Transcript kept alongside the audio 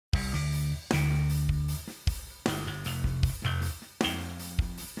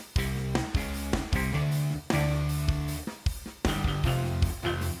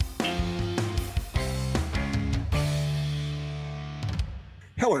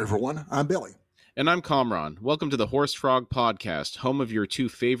Hello, everyone. I'm Billy. And I'm Kamraun. Welcome to the HorseFrog podcast, home of your two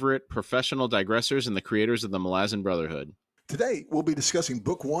favorite professional digressors and the creators of the Malazan Brotherhood. Today, we'll be discussing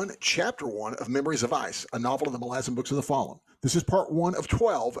Book 1, Chapter 1 of Memories of Ice, a novel of the Malazan Books of the Fallen. This is part 1 of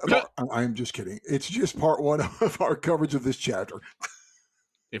 12 of our... I'm just kidding. It's just part 1 of our coverage of this chapter.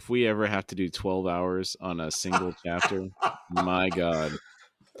 If we ever have to do 12 hours on a single chapter, my God.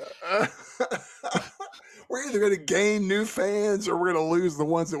 We're either going to gain new fans or we're going to lose the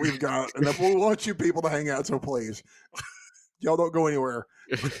ones that we've got. And we want you people to hang out, so please. Y'all don't go anywhere.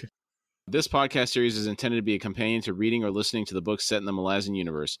 This podcast series is intended to be a companion to reading or listening to the books set in the Malazan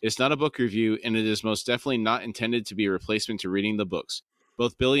universe. It's not a book review, and it is most definitely not intended to be a replacement to reading the books.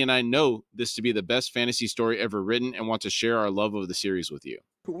 Both Billy and I know this to be the best fantasy story ever written and want to share our love of the series with you.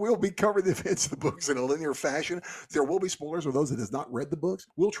 We'll be covering the events of the books in a linear fashion. There will be spoilers for those that has not read the books.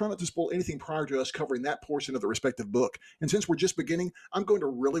 We'll try not to spoil anything prior to us covering that portion of the respective book. And since we're just beginning, I'm going to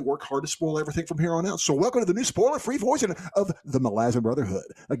really work hard to spoil everything from here on out. So welcome to the new spoiler-free version of the Malazan Brotherhood.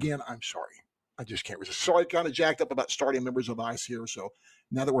 Again, I'm sorry. I just can't resist. Sorry, I kind of jacked up about starting Members of Ice here. So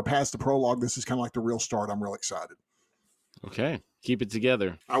now that we're past the prologue, this is kind of like the real start. I'm real excited. Okay. Keep it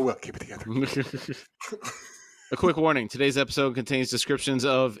together. I will keep it together. A quick warning. Today's episode contains descriptions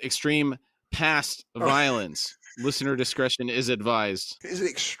of extreme past violence. Listener discretion is advised. Is it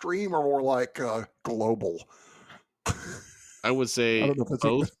extreme or more like global? I would say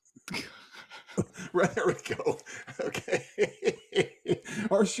both. Right, there we go. Okay.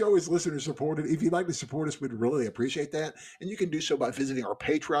 Our show is listener supported. If you'd like to support us, we'd really appreciate that. And you can do so by visiting our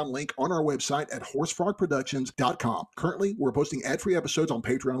Patreon link on our website at horsefrogproductions.com. Currently, we're posting ad-free episodes on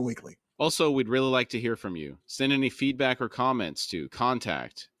Patreon weekly. Also, we'd really like to hear from you. Send any feedback or comments to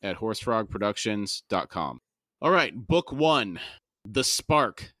contact@horsefrogproductions.com. All right, Book 1, The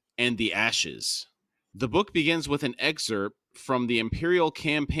Spark and the Ashes. The book begins with an excerpt from the Imperial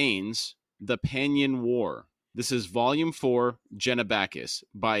Campaigns, The Panion War. This is Volume 4, Genebacus,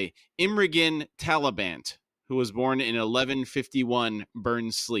 by Imrigan Talabant, who was born in 1151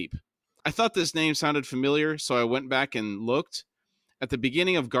 Burns Sleep. I thought this name sounded familiar, so I went back and looked. At the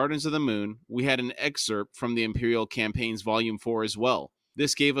beginning of Gardens of the Moon, we had an excerpt from the Imperial Campaigns Volume 4 as well.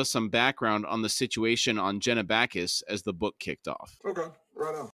 This gave us some background on the situation on Genebacus as the book kicked off. Okay,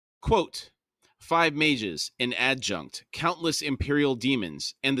 right on. Quote, 5 mages, an adjunct, countless imperial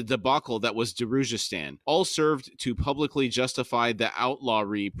demons, and the debacle that was Darujistan all served to publicly justify the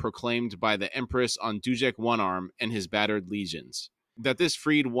outlawry proclaimed by the Empress on Dujek One-Arm and his battered legions. That this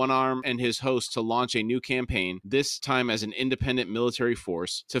freed One-Arm and his host to launch a new campaign, this time as an independent military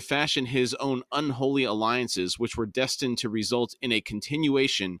force, to fashion his own unholy alliances which were destined to result in a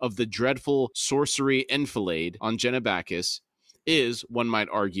continuation of the dreadful sorcery enfilade on Genebacus, is, one might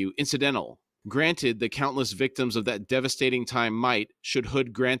argue, incidental. Granted, the countless victims of that devastating time might, should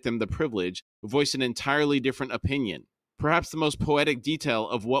Hood grant them the privilege, voice an entirely different opinion. Perhaps the most poetic detail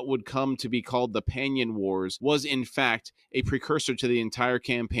of what would come to be called the Panion Wars was, in fact, a precursor to the entire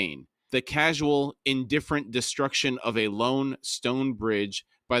campaign. The casual, indifferent destruction of a lone stone bridge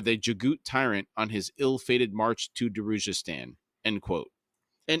by the Jagut tyrant on his ill-fated march to Darujistan. End quote.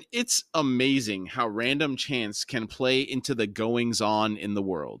 And it's amazing how random chance can play into the goings-on in the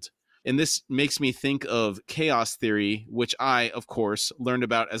world. And this makes me think of chaos theory, which I, of course, learned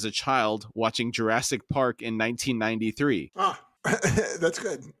about as a child watching Jurassic Park in 1993. Ah, that's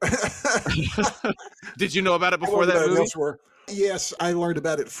good. Did you know about it before that movie? Elsewhere. Yes, I learned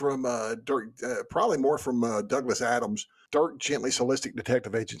about it from probably more from Douglas Adams' Dark Gently Solistic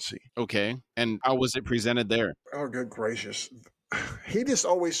Detective Agency. Okay. And how was it presented there? Oh, good gracious. He just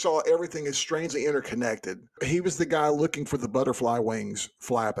always saw everything as strangely interconnected. He was the guy looking for the butterfly wings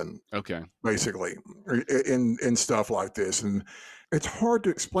flapping. Okay. Basically, in stuff like this. And it's hard to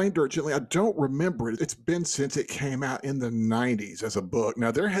explain Dark Gently. I don't remember it. It's been since it came out in the 90s as a book.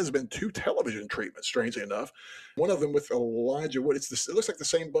 Now, there has been 2 television treatments, strangely enough. One of them with Elijah Wood. It looks like the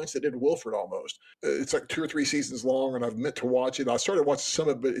same bunch that did Wilfred almost. It's like 2 or 3 seasons long, and I've meant to watch it. I started watching some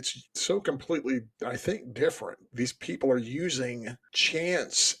of it, but it's so completely, I think, different. These people are using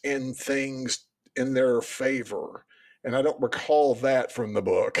chance and things in their favor, and I don't recall that from the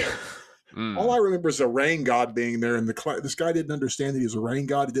book. All I remember is a rain god being there, and this guy didn't understand that he was a rain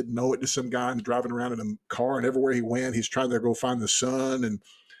god. He didn't know it. Just some guy driving around in a car, and everywhere he went, he's trying to go find the sun, and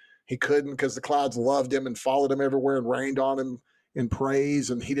he couldn't because the clouds loved him and followed him everywhere and rained on him in praise,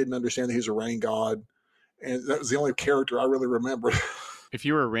 and he didn't understand that he was a rain god. And that was the only character I really remember. If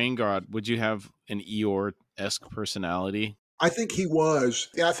you were a rain god, would you have an Eeyore-esque personality? I think he was.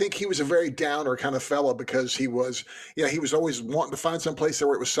 Yeah, I think he was a very downer kind of fellow because he was always wanting to find some place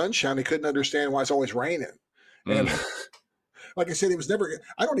where it was sunshine. He couldn't understand why it's always raining. And like I said, it was never.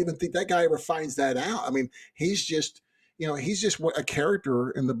 I don't even think that guy ever finds that out. I mean, he's just. He's just a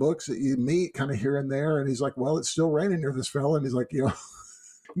character in the books that you meet kind of here and there. And he's like, well, it's still raining near this fella. And he's like,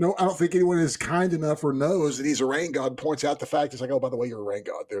 no, I don't think anyone is kind enough or knows that he's a rain god, points out the fact. It's like, oh, by the way, you're a rain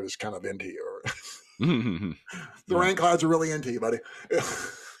god. They're just kind of into you. The rain clouds are really into you, buddy.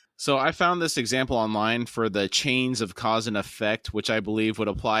 So I found this example online for the chains of cause and effect, which I believe would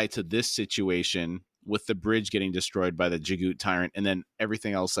apply to this situation with the bridge getting destroyed by the Jagut tyrant and then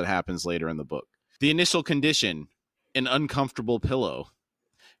everything else that happens later in the book. The initial condition, an uncomfortable pillow,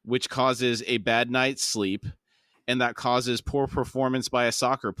 which causes a bad night's sleep, and that causes poor performance by a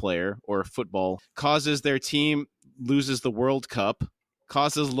soccer player or football, causes their team loses the World Cup,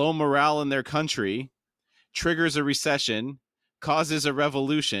 causes low morale in their country, triggers a recession, causes a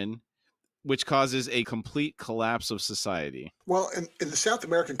revolution, which causes a complete collapse of society. Well, in the South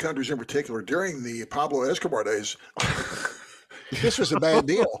American countries in particular, during the Pablo Escobar days, this was a bad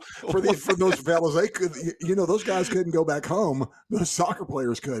deal for those fellas. They could, those guys couldn't go back home. Those soccer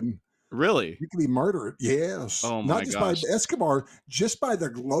players couldn't. Really? You could be murdered. Yes. Oh my Not just gosh. by Escobar, just by the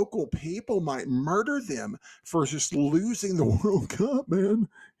local people might murder them for just losing the World Cup, man.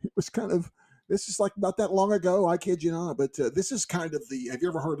 It was this is like not that long ago. I kid you not. But this is kind of have you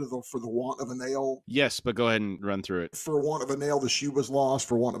ever heard of for the want of a nail? Yes, but go ahead and run through it. For want of a nail, the shoe was lost.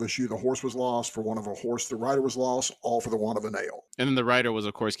 For want of a shoe, the horse was lost. For want of a horse, the rider was lost. All for the want of a nail. And then the rider was,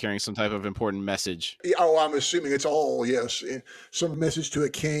 of course, carrying some type of important message. Yeah, I'm assuming it's all, yes. Some message to a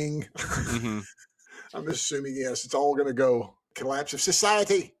king. Mm-hmm. I'm assuming, yes, it's all going to go. Collapse of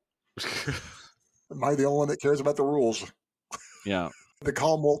society. Am I the only one that cares about the rules? Yeah. The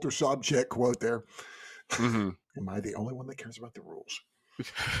calm Walter Sobchak quote there. Mm-hmm. Am I the only one that cares about the rules?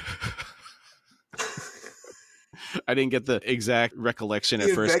 I didn't get the exact recollection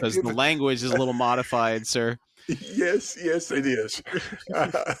at first because the language is a little modified, sir. Yes, it is.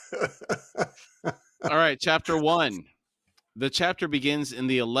 All right, chapter 1. The chapter begins in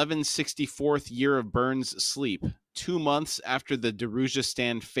the 1164th year of Burn's sleep, 2 months after the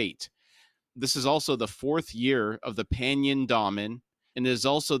Darujhistan fate. This is also the 4th year of the Panyan Daman, and it is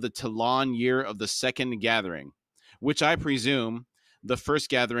also the Talan year of the second gathering, which I presume the first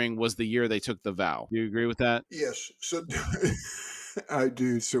gathering was the year they took the vow. Do you agree with that? Yes. So I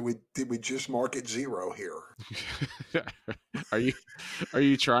do. So did we just mark it 0 here? Are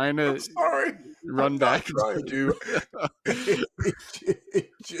you trying to run back? Trying to.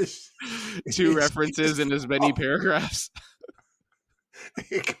 Just 2 references in as many paragraphs.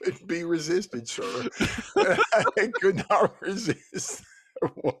 It couldn't be resisted, sir. I could not resist.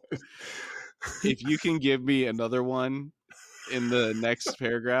 If you can give me another one in the next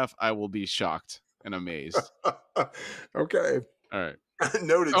paragraph, I will be shocked and amazed. Okay. All right.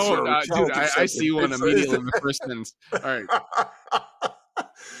 Noted, oh, sir. Dude, I see one immediately in the first sentence. All right.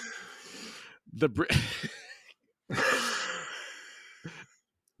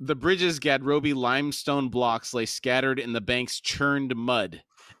 The bridge's Gadrobi limestone blocks lay scattered in the bank's churned mud,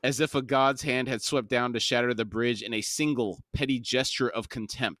 as if a god's hand had swept down to shatter the bridge in a single petty gesture of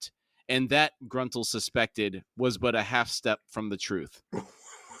contempt. And that, Gruntle suspected, was but a half step from the truth.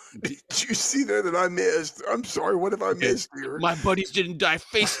 Did you see that I missed? I'm sorry, what have I missed here? My buddies didn't die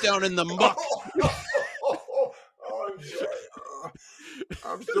face down in the muck. I'm sorry.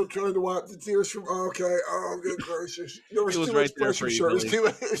 I'm still trying to wipe the tears from. Okay. Oh, good gracious. There was too much pressure, sir.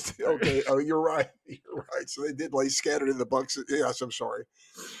 Okay. Oh, you're right. You're right. So they did lay scattered in the bucks. Yes, I'm sorry.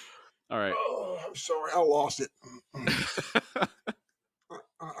 All right. Oh, I'm sorry. I lost it.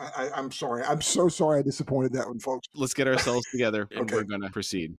 I'm sorry. I'm so sorry I disappointed that one, folks. Let's get ourselves together and we're going to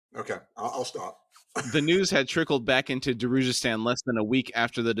proceed. Okay. I'll stop. The news had trickled back into Darujhistan less than a week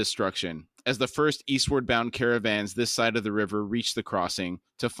after the destruction, as the first eastward-bound caravans this side of the river reached the crossing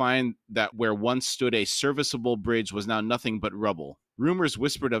to find that where once stood a serviceable bridge was now nothing but rubble. Rumors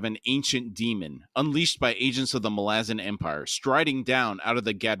whispered of an ancient demon, unleashed by agents of the Malazan Empire, striding down out of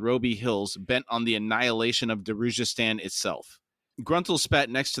the Gadrobi hills bent on the annihilation of Darujhistan itself. Gruntle spat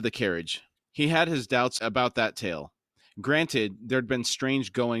next to the carriage. He had his doubts about that tale. Granted, there'd been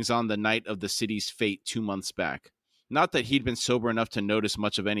strange goings-on the night of the city's fate 2 months back. Not that he'd been sober enough to notice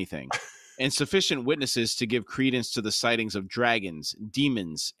much of anything, and sufficient witnesses to give credence to the sightings of dragons,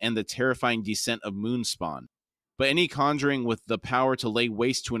 demons, and the terrifying descent of moonspawn. But any conjuring with the power to lay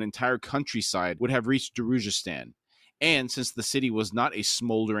waste to an entire countryside would have reached Darujhistan, and since the city was not a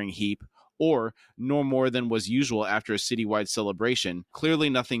smoldering heap, or nor more than was usual after a citywide celebration, clearly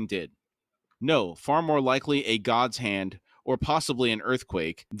nothing did. No, far more likely a god's hand, or possibly an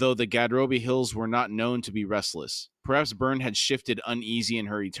earthquake, though the Gadrobi hills were not known to be restless. Perhaps Byrne had shifted uneasy in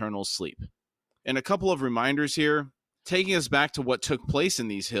her eternal sleep. And a couple of reminders here. Taking us back to what took place in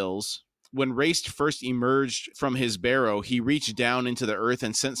these hills, when Raced first emerged from his barrow, he reached down into the earth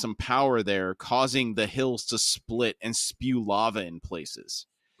and sent some power there, causing the hills to split and spew lava in places.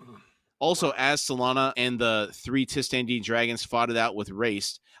 Also, as Solana and the 3 Tistandine dragons fought it out with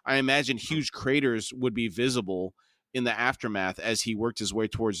Raced, I imagine huge craters would be visible in the aftermath as he worked his way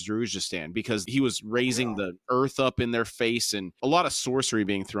towards Darujhistan, because he was raising the earth up in their face and a lot of sorcery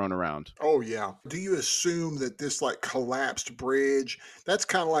being thrown around. Oh, yeah. Do you assume that this like collapsed bridge, that's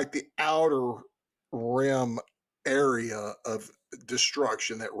kind of like the outer rim area of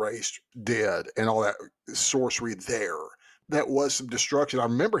destruction that Race did and all that sorcery there? That was some destruction. I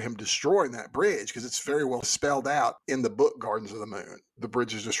remember him destroying that bridge because it's very well spelled out in the book Gardens of the Moon. The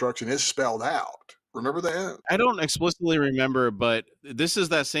bridge's destruction is spelled out. Remember that? I don't explicitly remember, but this is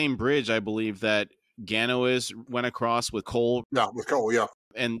that same bridge, I believe, that Ganois went across with Cole. Yeah, with Cole, yeah.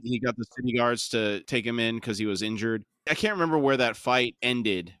 And he got the city guards to take him in because he was injured. I can't remember where that fight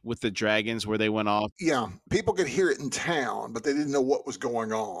ended with the dragons, where they went off. Yeah, people could hear it in town, but they didn't know what was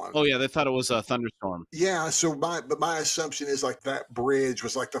going on. Oh, yeah, they thought it was a thunderstorm. Yeah, so my assumption is like that bridge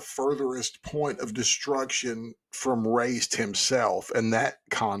was like the furthest point of destruction from Raced himself, and that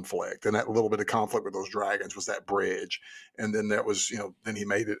conflict and that little bit of conflict with those dragons was that bridge. And then that was, then he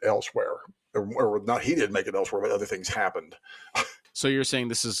made it elsewhere. Or not, he didn't make it elsewhere, but other things happened. So you're saying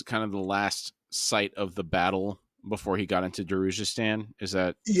this is kind of the last site of the battle before he got into Darujhistan? Is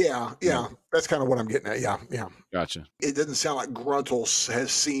that? Yeah. That's kind of what I'm getting at. Yeah. Gotcha. It doesn't sound like Gruntle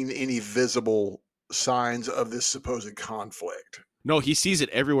has seen any visible signs of this supposed conflict. No, he sees it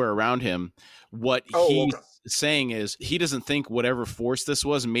everywhere around him. What he's saying is he doesn't think whatever force this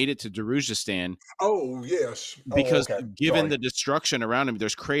was made it to Darujhistan. Oh, yes. Because given the destruction around him,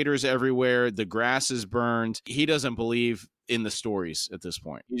 there's craters everywhere, the grass is burned. He doesn't believe in the stories at this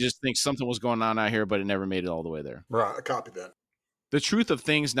point. He just thinks something was going on out here, but it never made it all the way there. Right, I copied that. The truth of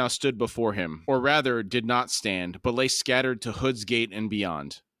things now stood before him, or rather did not stand, but lay scattered to Hood's Gate and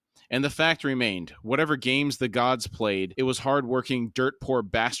beyond. And the fact remained, whatever games the gods played, it was hard-working, dirt-poor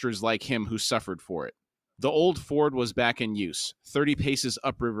bastards like him who suffered for it. The old ford was back in use, 30 paces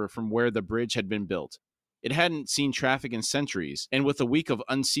upriver from where the bridge had been built. It hadn't seen traffic in centuries, and with a week of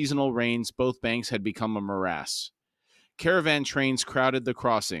unseasonal rains, both banks had become a morass. Caravan trains crowded the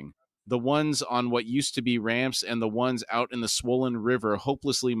crossing, the ones on what used to be ramps and the ones out in the swollen river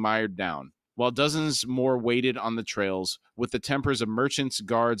hopelessly mired down, while dozens more waited on the trails, with the tempers of merchants,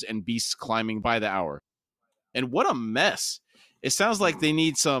 guards, and beasts climbing by the hour. And what a mess! It sounds like they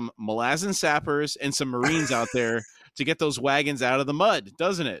need some Malazan sappers and some Marines out there to get those wagons out of the mud,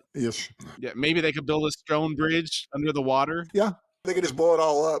 doesn't it? Yes. Yeah, maybe they could build a stone bridge under the water. Yeah, they could just blow it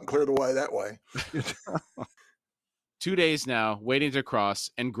all up and clear the way that way. 2 days now, waiting to cross,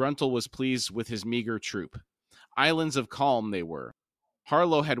 and Gruntle was pleased with his meager troop. Islands of calm they were.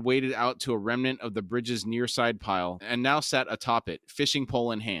 Harlow had waded out to a remnant of the bridge's near side pile, and now sat atop it, fishing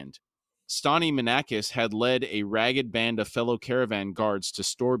pole in hand. Stani Menakis had led a ragged band of fellow caravan guards to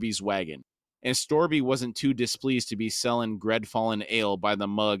Storby's wagon, and Storby wasn't too displeased to be selling Gredfallen ale by the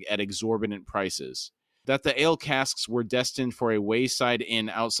mug at exorbitant prices. That the ale casks were destined for a wayside inn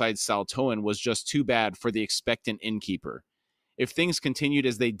outside Saltoan was just too bad for the expectant innkeeper. If things continued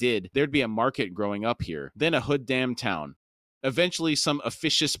as they did, there'd be a market growing up here, then a hood-damned town. Eventually, some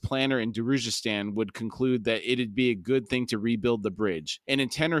officious planner in Darujhistan would conclude that it'd be a good thing to rebuild the bridge, and in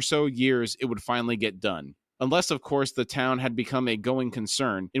 10 or so years, it would finally get done. Unless, of course, the town had become a going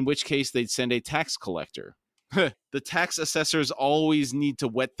concern, in which case they'd send a tax collector. The tax assessors always need to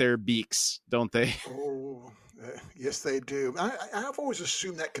wet their beaks, don't they? Oh, yes, they do. I've always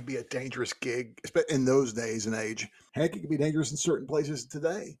assumed that could be a dangerous gig, especially in those days and age. Heck, it could be dangerous in certain places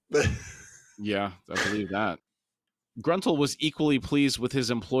today. Yeah, I believe that. Gruntle was equally pleased with his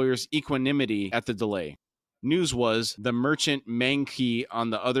employer's equanimity at the delay. News was the merchant Mangki on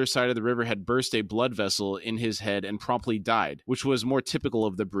the other side of the river had burst a blood vessel in his head and promptly died, which was more typical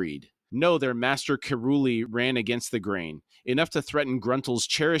of the breed. No, their master Kiruli ran against the grain, enough to threaten Gruntle's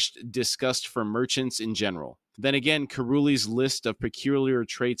cherished disgust for merchants in general. Then again, Kiruli's list of peculiar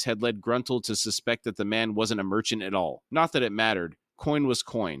traits had led Gruntle to suspect that the man wasn't a merchant at all. Not that it mattered. Coin was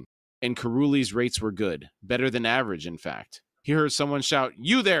coin. And Kiruli's rates were good. Better than average, in fact. He heard someone shout,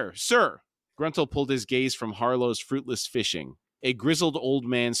 "You there, sir!" Gruntle pulled his gaze from Harlow's fruitless fishing. A grizzled old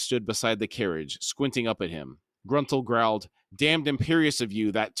man stood beside the carriage, squinting up at him. Gruntle growled, "Damned imperious of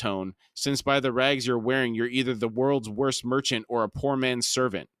you, that tone, since by the rags you're wearing you're either the world's worst merchant or a poor man's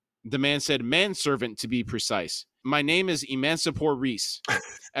servant." The man said, "Manservant, to be precise. My name is Emancipor Reese.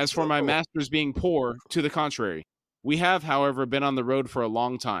 As for my masters being poor, to the contrary. We have, however, been on the road for a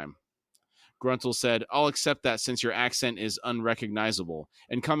long time." Gruntle said, I'll accept that since your accent is unrecognizable,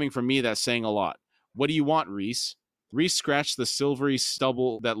 and coming from me, that's saying a lot. What do you want, Reese? Reese scratched the silvery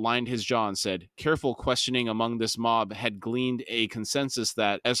stubble that lined his jaw and said, careful questioning among this mob had gleaned a consensus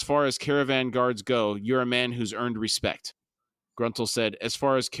that, as far as caravan guards go, you're a man who's earned respect. Gruntle said, as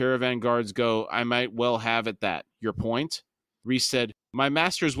far as caravan guards go, I might well have at that. Your point? Reese said, my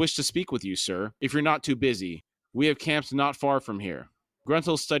masters wish to speak with you, sir, if you're not too busy. We have camped not far from here.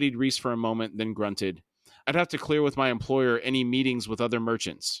 Gruntle studied Reese for a moment, then grunted, I'd have to clear with my employer any meetings with other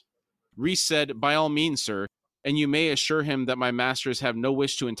merchants. Reese said, by all means, sir, and you may assure him that my masters have no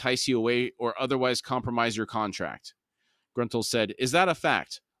wish to entice you away or otherwise compromise your contract. Gruntle said, is that a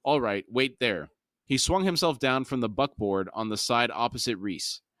fact? All right, wait there. He swung himself down from the buckboard on the side opposite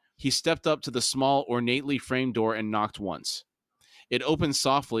Reese. He stepped up to the small, ornately framed door and knocked once. It opened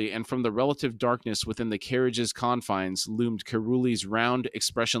softly, and from the relative darkness within the carriage's confines loomed Caruli's round,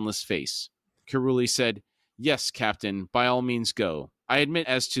 expressionless face. Caruli said, yes, Captain, by all means go. I admit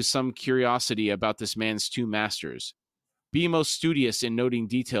as to some curiosity about this man's two masters. Be most studious in noting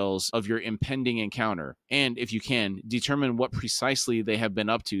details of your impending encounter, and, if you can, determine what precisely they have been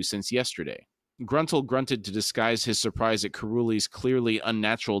up to since yesterday. Gruntle grunted to disguise his surprise at Caruli's clearly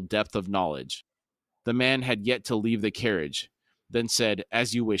unnatural depth of knowledge. The man had yet to leave the carriage, then said,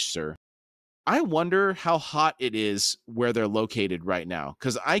 as you wish, sir. I wonder how hot it is where they're located right now,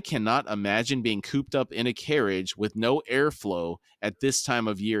 because I cannot imagine being cooped up in a carriage with no airflow at this time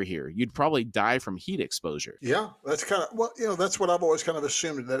of year here. You'd probably die from heat exposure. Yeah, that's kind of, well, that's what I've always kind of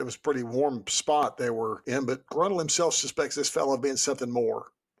assumed, that it was a pretty warm spot they were in, but Gruntle himself suspects this fellow being something more.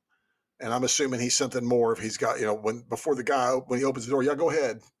 And I'm assuming he's something more if he's got, when he opens the door, yeah, go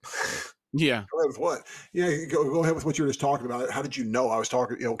ahead. Yeah. Go ahead with what? Yeah, go ahead with what you were just talking about. How did you know I was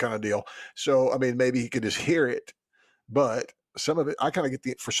talking, kind of deal. So, I mean, maybe he could just hear it, but some of it, I kind of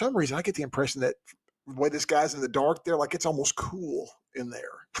for some reason, I get the impression that the way this guy's in the dark there, like it's almost cool in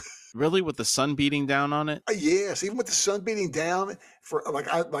there. Really? With the sun beating down on it? Yes, even with the sun beating down,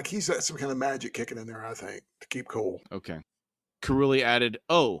 like he's got some kind of magic kicking in there, I think, to keep cool. Okay. Caruli added,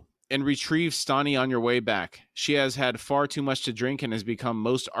 oh, and retrieve Stani on your way back. She has had far too much to drink and has become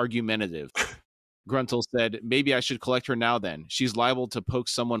most argumentative. Gruntle said, maybe I should collect her now then. She's liable to poke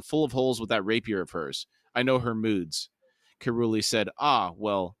someone full of holes with that rapier of hers. I know her moods. Caruli said,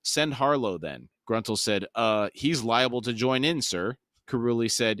 well, send Harlow then. Gruntle said, he's liable to join in, sir. Caruli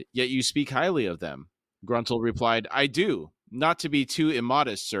said, yet you speak highly of them. Gruntle replied, I do. Not to be too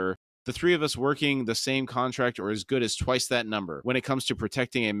immodest, sir. The three of us working the same contract are as good as twice that number when it comes to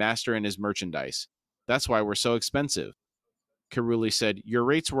protecting a master and his merchandise. That's why we're so expensive. Caruli said, your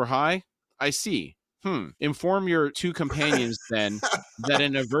rates were high? I see. Inform your two companions, then, that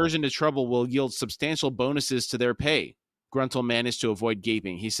an aversion to trouble will yield substantial bonuses to their pay. Gruntle managed to avoid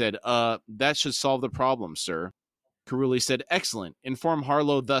gaping. He said, that should solve the problem, sir. Caruli said, excellent. Inform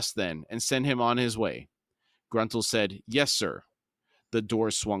Harlow thus, then, and send him on his way. Gruntle said, yes, sir. The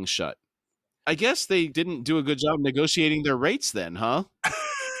door swung shut. I guess they didn't do a good job negotiating their rates then, huh?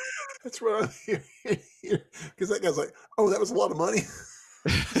 That's what I'm hearing. Because that guy's like, oh, that was a lot of money.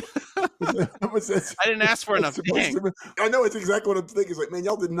 I didn't ask for enough. I know, it's exactly what I'm thinking. It's like, man,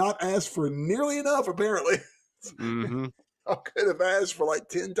 y'all did not ask for nearly enough, apparently. Mm-hmm. I could have asked for like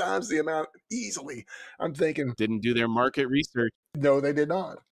 10 times the amount easily. I'm thinking. Didn't do their market research. No, they did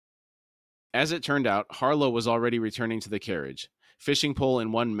not. As it turned out, Harlow was already returning to the carriage. Fishing pole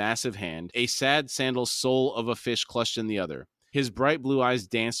in one massive hand, a sad sandal sole of a fish clutched in the other. His bright blue eyes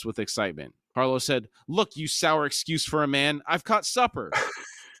danced with excitement. Harlow said, look, you sour excuse for a man, I've caught supper.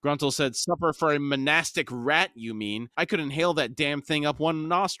 Gruntle said, supper for a monastic rat, you mean? I could inhale that damn thing up one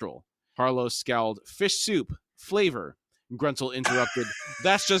nostril. Harlow scowled, fish soup, flavor. Gruntle interrupted,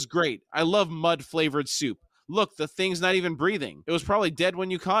 that's just great. I love mud-flavored soup. Look, the thing's not even breathing. It was probably dead when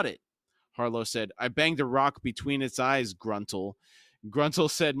you caught it. Harlow said, I banged a rock between its eyes, Gruntle. Gruntle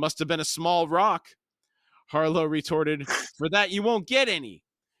said, must have been a small rock. Harlow retorted, for that you won't get any.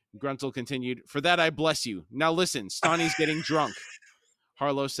 Gruntle continued, for that I bless you. Now listen, Stani's getting drunk.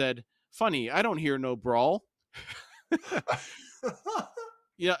 Harlow said, funny, I don't hear no brawl.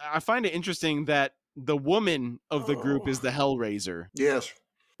 Yeah, I find it interesting that the woman of the group is the Hellraiser. Yes.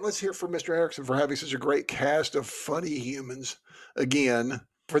 Let's hear from Mr. Erikson for having such a great cast of funny humans again.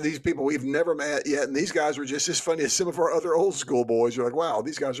 For these people we've never met yet, and these guys were just as funny as some of our other old school boys. You're like, wow,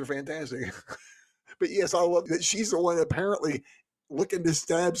 these guys are fantastic. But yes, I love that she's the one apparently looking to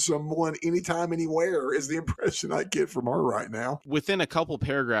stab someone anytime, anywhere is the impression I get from her right now. Within a couple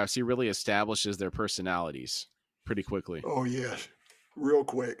paragraphs, he really establishes their personalities pretty quickly. Oh, yes. Real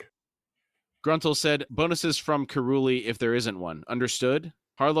quick. Gruntle said, bonuses from Caruli if there isn't one. Understood?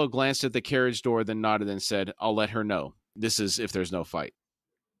 Harlow glanced at the carriage door, then nodded and said, I'll let her know. This is if there's no fight.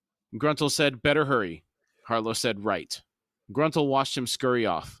 Gruntle said, better hurry. Harlow said, right. Gruntle watched him scurry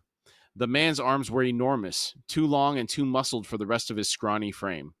off. The man's arms were enormous, too long and too muscled for the rest of his scrawny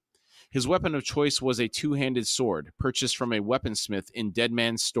frame. His weapon of choice was a two-handed sword, purchased from a weaponsmith in Dead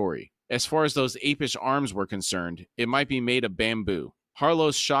Man's Story. As far as those apish arms were concerned, it might be made of bamboo.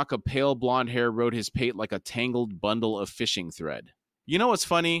 Harlow's shock of pale blonde hair rode his pate like a tangled bundle of fishing thread. You know what's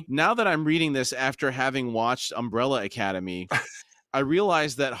funny? Now that I'm reading this after having watched Umbrella Academy, I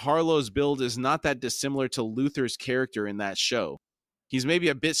realize that Harlow's build is not that dissimilar to Luther's character in that show. He's maybe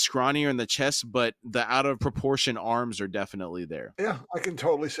a bit scrawnier in the chest, but the out-of-proportion arms are definitely there. Yeah, I can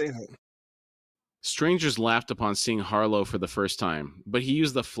totally see that. Strangers laughed upon seeing Harlow for the first time, but he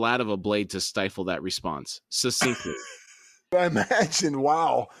used the flat of a blade to stifle that response, succinctly. I imagine,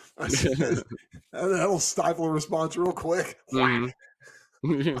 wow. That'll stifle a response real quick. Mm-hmm.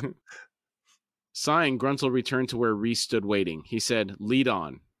 Sighing, Gruntle returned to where Reese stood waiting. He said, lead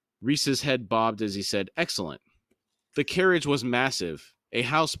on. Reese's head bobbed as he said, excellent. The carriage was massive, a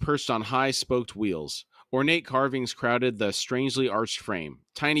house perched on high spoked wheels. Ornate carvings crowded the strangely arched frame,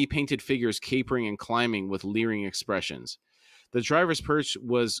 tiny painted figures capering and climbing with leering expressions. The driver's perch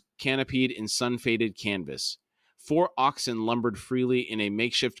was canopied in sun-faded canvas. 4 oxen lumbered freely in a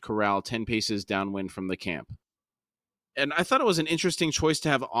makeshift corral 10 paces downwind from the camp. And I thought it was an interesting choice to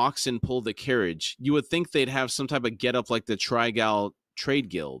have oxen pull the carriage. You would think they'd have some type of getup like the Trigal Trade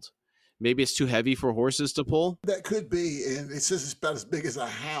Guild. Maybe it's too heavy for horses to pull? That could be, and it says it's about as big as a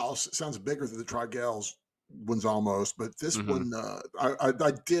house. It sounds bigger than the Trigal's ones almost, but this one,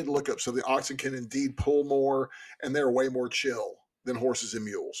 I did look up. So the oxen can indeed pull more, and they're way more chill than horses and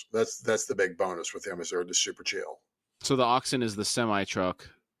mules. That's the big bonus with them, is they're just super chill. So the oxen is the semi-truck,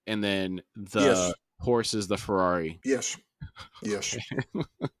 and then the horse is the Ferrari. Yes. Yes.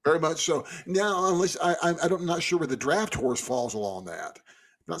 Very much so. Now, unless I'm not sure where the draft horse falls along that.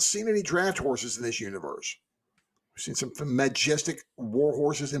 I've not seen any draft horses in this universe. We've seen some majestic war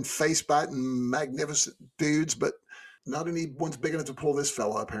horses and face-biting magnificent dudes, but not any ones big enough to pull this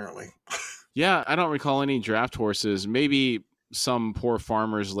fella, apparently. Yeah, I don't recall any draft horses. Maybe some poor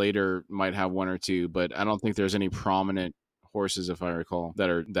farmers later might have one or two, but I don't think there's any prominent horses, if I recall, that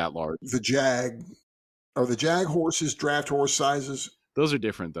are that large. Are the Jag horses draft horse sizes? Those are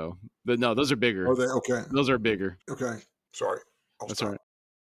different, though. But no, those are bigger. Are they? Okay. Those are bigger. Okay. Sorry. That's all right.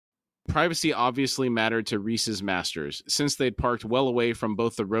 Privacy obviously mattered to Reese's masters, since they'd parked well away from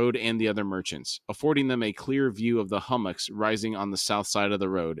both the road and the other merchants, affording them a clear view of the hummocks rising on the south side of the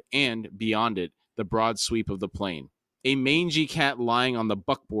road, and, beyond it, the broad sweep of the plain. A mangy cat lying on the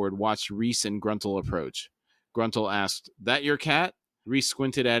buckboard watched Reese and Gruntle approach. Gruntle asked, "That your cat?" Reese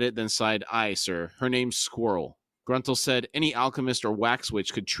squinted at it, then sighed, "Aye, sir. Her name's Squirrel." Gruntle said, "Any alchemist or wax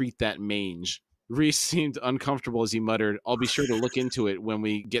witch could treat that mange." Reese seemed uncomfortable as he muttered, "I'll be sure to look into it when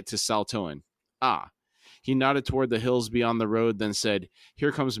we get to Saltoan." "Ah." He nodded toward the hills beyond the road, then said,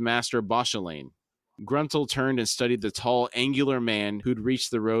 "Here comes Master Boschelane." Gruntle turned and studied the tall, angular man who'd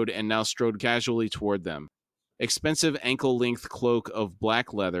reached the road and now strode casually toward them. Expensive ankle-length cloak of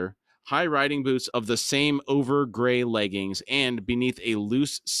black leather, high riding boots of the same over-gray leggings, and, beneath a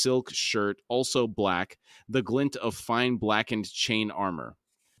loose silk shirt, also black, the glint of fine blackened chain armor.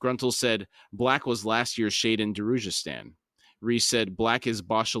 Gruntle said, "Black was last year's shade in Darujistan." Reese said, "Black is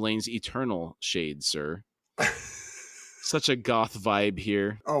Boschelane's eternal shade, sir." Such a goth vibe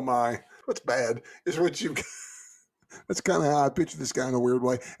here. Oh my, what's bad is what you. That's kind of how I picture this guy in a weird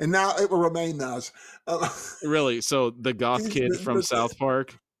way, and now it will remain thus. Really? So the goth kid from South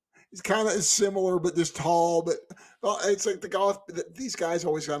Park? He's kind of similar, but just tall. But it's like the goth. These guys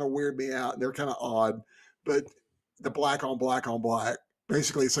always kind of weird me out, and they're kind of odd. But the black on black on black.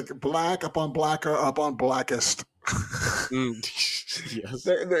 Basically, it's like black upon blacker upon blackest. Yes.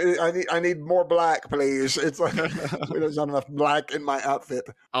 I need more black, please. It's like there's not enough black in my outfit.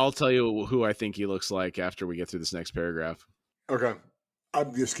 I'll tell you who I think he looks like after we get through this next paragraph. Okay.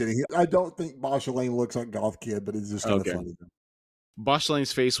 I'm just kidding. I don't think Boschelane looks like Goth Kid, but it's just kind of funny.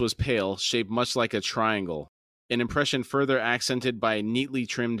 Boschelane's face was pale, shaped much like a triangle, an impression further accented by a neatly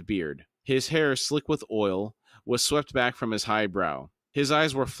trimmed beard. His hair, slick with oil, was swept back from his high brow. His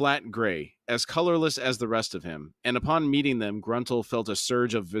eyes were flat gray, as colorless as the rest of him, and upon meeting them, Gruntle felt a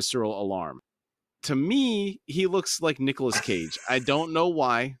surge of visceral alarm. To me, he looks like Nicolas Cage. I don't know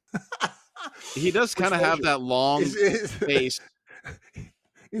why. He does kind of have that long face.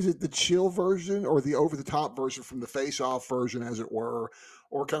 Is it the chill version or the over-the-top version from the face-off version, as it were?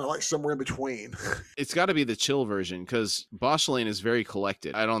 or kind of like somewhere in between. It's got to be the chill version because Boschlane is very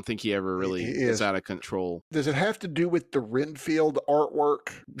collected. I don't think he ever really is out of control. Does it have to do with the Renfield artwork?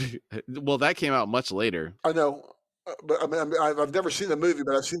 Well, that came out much later. I know. But I mean, I've never seen the movie,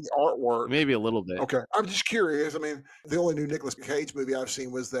 but I've seen the artwork. Maybe a little bit. Okay. I'm just curious. I mean, the only new Nicolas Cage movie I've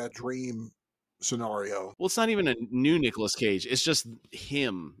seen was that Dream scenario. Well, it's not even a new Nicolas Cage. It's just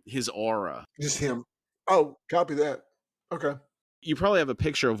him, his aura. Just him. Oh, copy that. Okay. You probably have a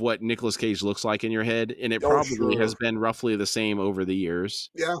picture of what Nicolas Cage looks like in your head, and it probably has been roughly the same over the years.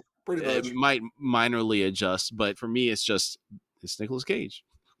 Yeah, pretty much. It might minorly adjust, but for me, it's Nicolas Cage.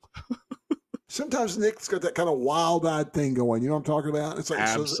 Sometimes Nick's got that kind of wild-eyed thing going. You know what I'm talking about? It's like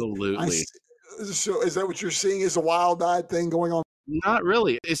absolutely. So is that what you're seeing? Is a wild-eyed thing going on? Not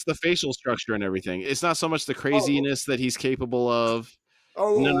really. It's the facial structure and everything. It's not so much the craziness that he's capable of.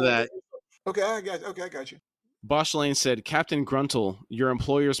 None of that. Okay, I got you. Boschlane said, Captain Gruntle, your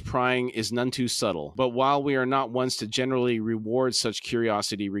employer's prying is none too subtle, but while we are not ones to generally reward such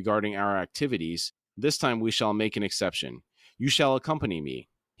curiosity regarding our activities, this time we shall make an exception. You shall accompany me.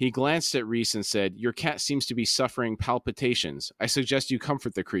 He glanced at Reese and said, your cat seems to be suffering palpitations. I suggest you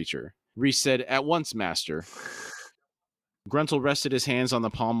comfort the creature. Reese said, at once, master. Gruntle rested his hands on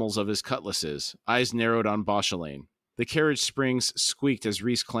the pommels of his cutlasses, eyes narrowed on Boschlane. The carriage springs squeaked as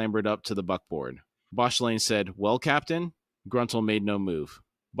Reese clambered up to the buckboard. Boschlane said, well, Captain? Gruntle made no move.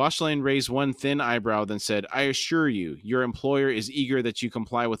 Boschlane raised one thin eyebrow, then said, I assure you, your employer is eager that you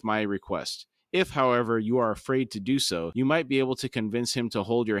comply with my request. If, however, you are afraid to do so, you might be able to convince him to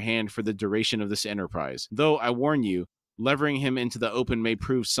hold your hand for the duration of this enterprise. Though, I warn you, levering him into the open may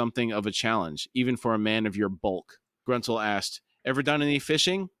prove something of a challenge, even for a man of your bulk. Gruntle asked, ever done any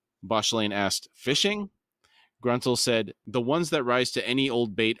fishing? Boschlane asked, fishing? Gruntle said, the ones that rise to any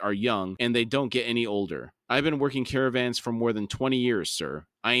old bait are young, and they don't get any older. I've been working caravans for more than 20 years, sir.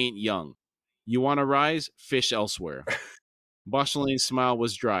 I ain't young. You want to rise? Fish elsewhere. Boschlane's smile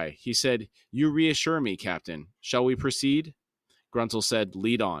was dry. He said, you reassure me, Captain. Shall we proceed? Gruntle said,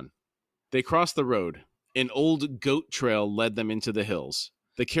 lead on. They crossed the road. An old goat trail led them into the hills.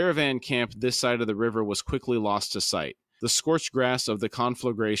 The caravan camp this side of the river was quickly lost to sight. The scorched grass of the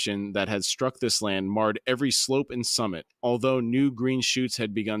conflagration that had struck this land marred every slope and summit, although new green shoots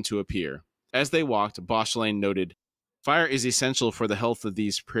had begun to appear. As they walked, Boschlane noted, fire is essential for the health of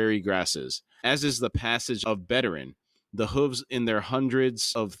these prairie grasses, as is the passage of Bedarin, the hooves in their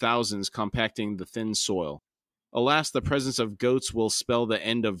hundreds of thousands compacting the thin soil. Alas, the presence of goats will spell the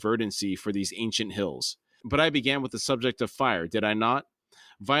end of verdancy for these ancient hills. But I began with the subject of fire, did I not?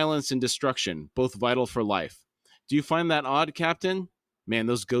 Violence and destruction, both vital for life. Do you find that odd, Captain? Man,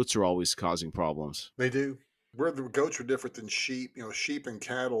 those goats are always causing problems. They do. Where the goats are different than sheep. You know, sheep and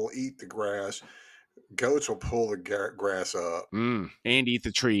cattle eat the grass. Goats will pull the grass up. And eat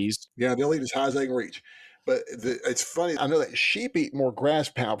the trees. Yeah, they'll eat as high as they can reach. But it's funny. I know that sheep eat more grass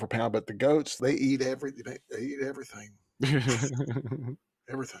pound for pound, but the goats, they eat everything. They eat everything.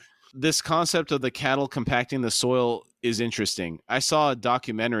 Everything. This concept of the cattle compacting the soil is interesting. I saw a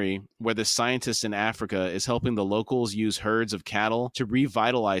documentary where the scientist in Africa is helping the locals use herds of cattle to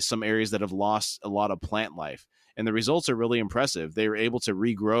revitalize some areas that have lost a lot of plant life. And the results are really impressive. They were able to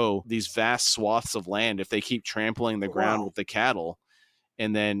regrow these vast swaths of land if they keep trampling the ground with the cattle.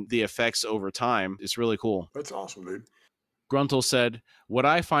 And then the effects over time, it's really cool. That's awesome, dude. Gruntle said, what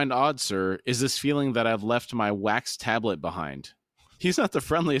I find odd, sir, is this feeling that I've left my wax tablet behind. He's not the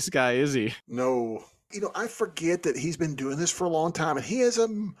friendliest guy, is he? No. You know, I forget that he's been doing this for a long time, and he has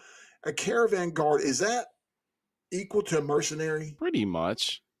a caravan guard. Is that equal to a mercenary? Pretty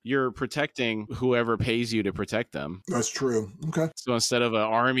much. You're protecting whoever pays you to protect them. That's true. Okay. So instead of an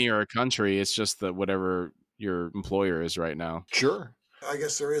army or a country, it's just the whatever your employer is right now. Sure. I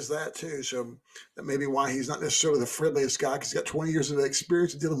guess there is that too. So that may be why he's not necessarily the friendliest guy, because he's got 20 years of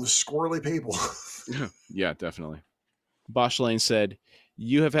experience dealing with squirrely people. Yeah, definitely. Boschlane said,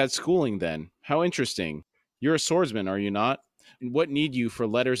 you have had schooling then. How interesting. You're a swordsman, are you not? What need you for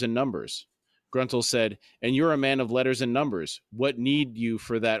letters and numbers? Gruntle said, and you're a man of letters and numbers. What need you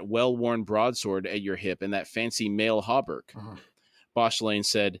for that well-worn broadsword at your hip and that fancy mail hauberk? Boschlane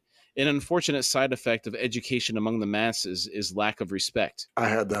said, an unfortunate side effect of education among the masses is lack of respect. I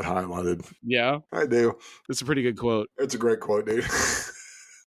had that highlighted. Yeah? I do. It's a pretty good quote. It's a great quote, dude.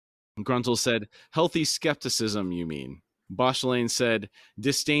 Gruntle said, healthy skepticism, you mean? Boschlane said,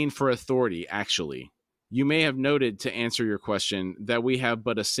 disdain for authority, actually. You may have noted, to answer your question, that we have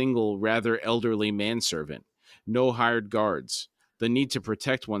but a single, rather elderly manservant. No hired guards. The need to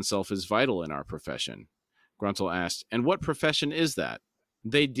protect oneself is vital in our profession. Gruntle asked, and what profession is that?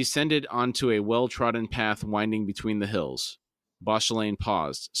 They descended onto a well-trodden path winding between the hills. Bauchelain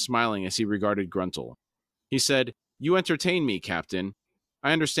paused, smiling as he regarded Gruntle. He said, "You entertain me, Captain.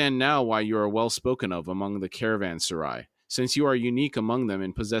 I understand now why you are well spoken of among the caravanserai, since you are unique among them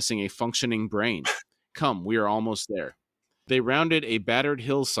in possessing a functioning brain. Come, we are almost there." They rounded a battered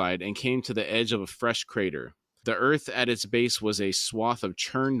hillside and came to the edge of a fresh crater. The earth at its base was a swath of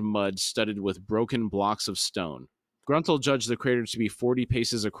churned mud studded with broken blocks of stone. Gruntle judged the crater to be 40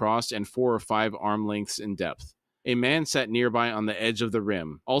 paces across and 4 or 5 arm lengths in depth. A man sat nearby on the edge of the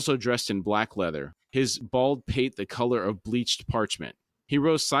rim, also dressed in black leather, his bald pate the color of bleached parchment. He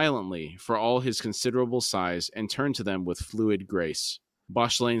rose silently, for all his considerable size, and turned to them with fluid grace.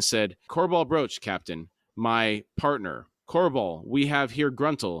 Bauchelain said, "Corball Broach, Captain. My partner. Corball, we have here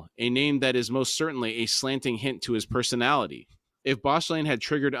Gruntle, a name that is most certainly a slanting hint to his personality." If Bauchelain had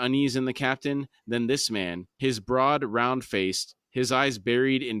triggered unease in the captain, then this man, his broad, round-faced, his eyes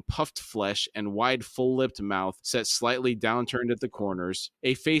buried in puffed flesh and wide, full-lipped mouth set slightly downturned at the corners,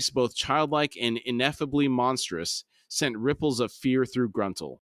 a face both childlike and ineffably monstrous, sent ripples of fear through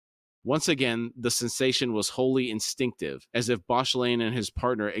Gruntle. Once again, the sensation was wholly instinctive, as if Bauchelain and his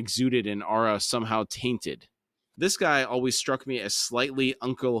partner exuded an aura somehow tainted. This guy always struck me as slightly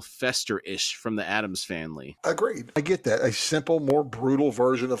Uncle Fester-ish from the Addams Family. Agreed. I get that. A simple, more brutal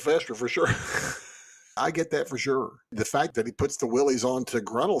version of Fester, for sure. I get that for sure. The fact that he puts the willies on to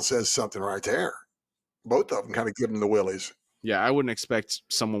Gruntle says something right there. Both of them kind of give him the willies. Yeah, I wouldn't expect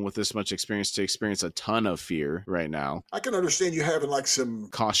someone with this much experience to experience a ton of fear right now. I can understand you having like some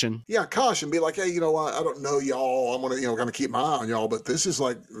caution. Yeah, caution. Be like, hey, you know what? I don't know y'all. I'm gonna, kind of keep my eye on y'all. But this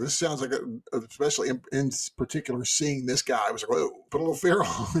sounds like, especially in particular, seeing this guy, I was like, whoa, put a little fear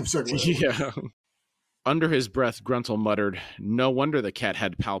on him. Like, yeah. Under his breath, Gruntle muttered, "No wonder the cat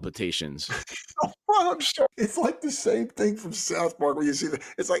had palpitations." I'm sure. It's like the same thing from South Park where you see that.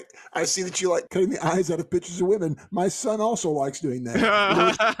 It's like, I see that you like cutting the eyes out of pictures of women. My son also likes doing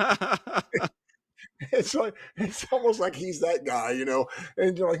that. It's almost like he's that guy,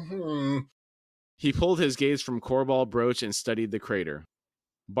 and you're like, He pulled his gaze from Corball Broach and studied the crater.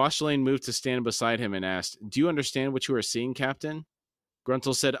 Bauchelain moved to stand beside him and asked, "Do you understand what you are seeing, Captain?"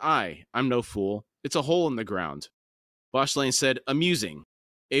 Gruntle said, "Aye, I'm no fool. It's a hole in the ground." Bauchelain said, "Amusing.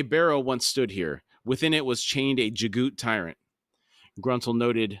 A barrow once stood here. Within it was chained a Jagoot tyrant." Gruntle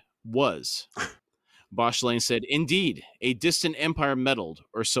noted, "Was." Bauchelain said, "Indeed, a distant empire meddled,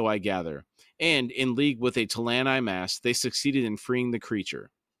 or so I gather, and, in league with a Talani mass, they succeeded in freeing the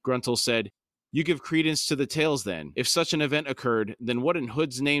creature." Gruntle said, "You give credence to the tales, then. If such an event occurred, then what in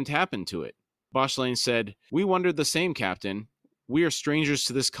Hood's name happened to it?" Bauchelain said, "We wondered the same, Captain. We are strangers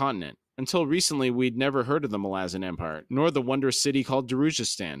to this continent. Until recently, we'd never heard of the Malazan Empire, nor the wondrous city called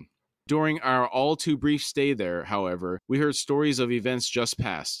Darujistan. During our all-too-brief stay there, however, we heard stories of events just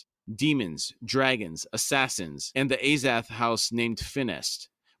past. Demons, dragons, assassins, and the Azath house named Finest,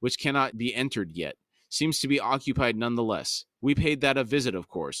 which cannot be entered yet, seems to be occupied nonetheless. We paid that a visit, of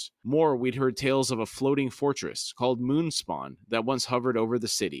course. More, we'd heard tales of a floating fortress called Moonspawn that once hovered over the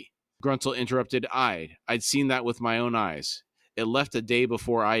city." Gruntle interrupted, I'd seen that with my own eyes. It left a day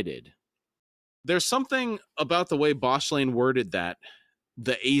before I did." There's something about the way Bauchelain worded that,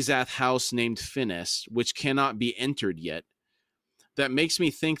 the Azath house named Finest, which cannot be entered yet, that makes me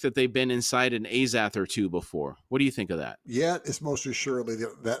think that they've been inside an Azath or two before. What do you think of that? Yeah, it's most assuredly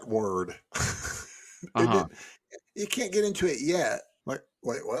that word. You can't get into it yet. Like,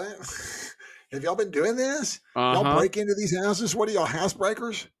 wait, what? Have y'all been doing this? Y'all break into these houses? What are y'all,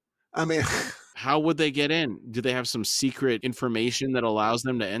 housebreakers? I mean... How would they get in? Do they have some secret information that allows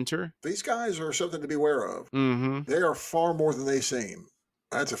them to enter? These guys are something to be aware of. Mm-hmm. They are far more than they seem.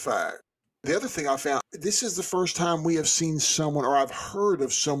 That's a fact. The other thing I found, this is the first time we have seen someone, or I've heard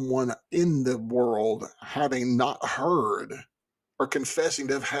of someone in the world having not heard or confessing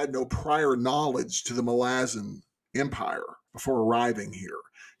to have had no prior knowledge to the Malazan Empire before arriving here.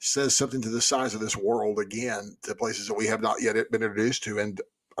 Says something to the size of this world, again, to places that we have not yet been introduced to, and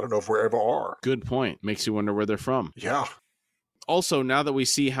I don't know if we ever are. Good point. Makes you wonder where they're from. Yeah. Also, now that we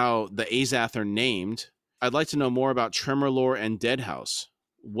see how the Azath are named, I'd like to know more about Tremorlore and Deadhouse.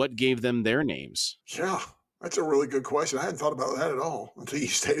 What gave them their names? Yeah, that's a really good question. I hadn't thought about that at all until you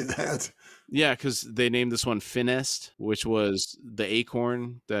stated that. Yeah, because they named this one Finest, which was the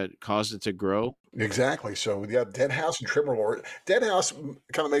acorn that caused it to grow. Exactly. So, yeah, Deadhouse and Tremorlore. Deadhouse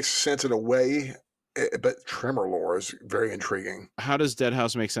kind of makes sense in a way, but Tremorlore is very intriguing. How does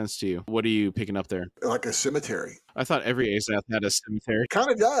Deadhouse make sense to you? What are you picking up there? Like a cemetery. I thought every Azath had a cemetery. Kind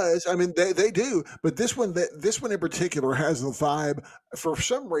of does. I mean, they do. But this one in particular has the vibe. For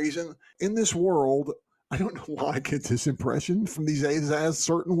some reason, in this world, I don't know why I get this impression from these Azaths,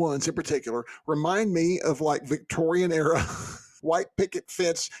 certain ones in particular, remind me of like Victorian era white picket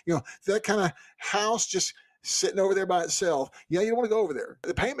fence, that kind of house just sitting over there by itself. Yeah, you don't want to go over there.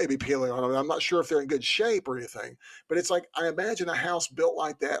 The paint may be peeling on them. I'm not sure if they're in good shape or anything, but it's like I imagine a house built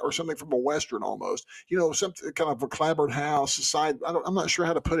like that, or something from a Western almost. Some kind of a clapboard house. I'm not sure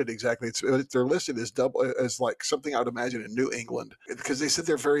how to put it exactly. They're listed as like something I would imagine in New England, because they said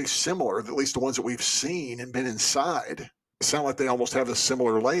they're very similar. At least the ones that we've seen and been inside sound like they almost have a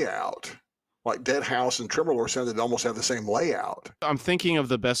similar layout. Like Dead House and Tremorlore sounded to almost have the same layout. I'm thinking of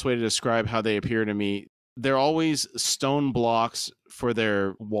the best way to describe how they appear to me. They're always stone blocks for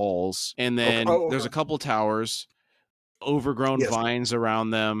their walls, and then there's a couple towers, overgrown vines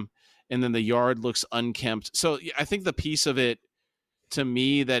around them, and then the yard looks unkempt. So I think the piece of it, to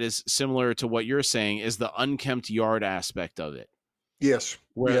me, that is similar to what you're saying is the unkempt yard aspect of it. Yes.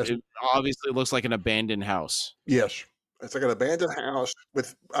 Where it obviously looks like an abandoned house. Yes. It's like an abandoned house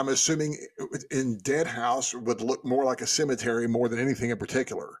with, I'm assuming in Dead House would look more like a cemetery more than anything in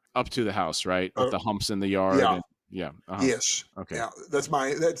particular. Up to the house, right? With the humps in the yard. Yeah. Uh-huh. Yes. Okay. Yeah. That's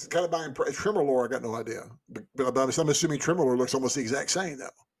kind of my impression. Tremorlore, I got no idea. But I'm assuming Tremorlore looks almost the exact same, though.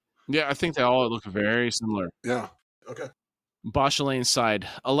 Yeah, I think they all look very similar. Yeah. Okay. Bauchelain sighed.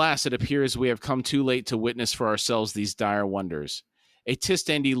 Alas, it appears we have come too late to witness for ourselves these dire wonders. A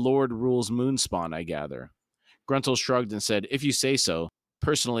Tistandi lord rules Moonspawn, I gather. Gruntle shrugged and said, if you say so.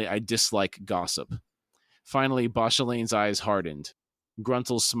 Personally, I dislike gossip. Finally, Bauchelain's eyes hardened.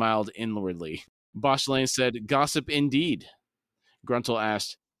 Gruntle smiled inwardly. Bauchelain said, gossip indeed. Gruntle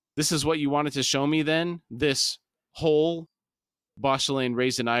asked, this is what you wanted to show me then? This hole? Bauchelain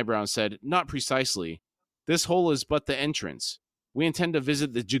raised an eyebrow and said, not precisely. This hole is but the entrance. We intend to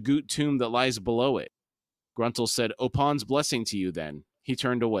visit the Jagut tomb that lies below it. Gruntle said, Opan's blessing to you then. He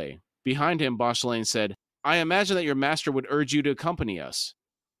turned away. Behind him, Bauchelain said, I imagine that your master would urge you to accompany us.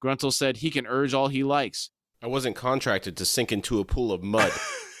 Gruntle said, he can urge all he likes. I wasn't contracted to sink into a pool of mud.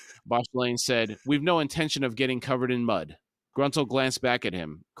 Bauchelain said, we've no intention of getting covered in mud. Gruntle glanced back at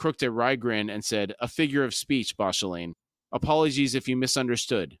him, crooked a wry grin, and said, a figure of speech, Bauchelain. Apologies if you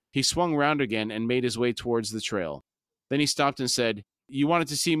misunderstood. He swung round again and made his way towards the trail. Then he stopped and said, you wanted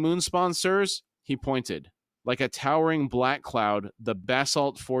to see Moonspawn, sirs? He pointed. Like a towering black cloud, the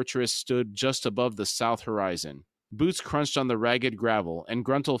basalt fortress stood just above the south horizon. Boots crunched on the ragged gravel, and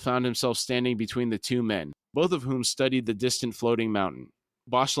Gruntle found himself standing between the two men, both of whom studied the distant floating mountain.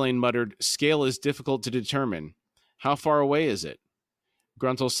 Bauchelain muttered, scale is difficult to determine. How far away is it?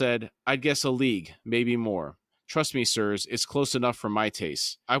 Gruntle said, I'd guess a league, maybe more. Trust me, sirs, it's close enough for my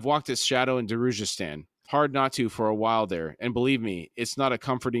tastes. I've walked its shadow in Darujistan. Hard not to for a while there, and believe me, it's not a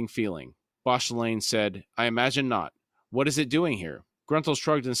comforting feeling. Bauchelain said, I imagine not. What is it doing here? Gruntle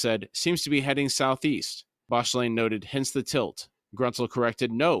shrugged and said, seems to be heading southeast. Bauchelain noted, hence the tilt. Gruntle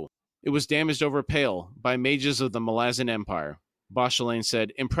corrected, no. It was damaged over Pale by mages of the Malazan Empire. Bauchelain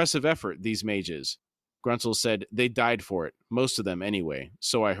said, impressive effort, these mages. Gruntle said, they died for it, most of them anyway,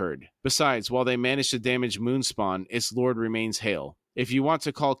 so I heard. Besides, while they managed to damage Moonspawn, its lord remains hale. If you want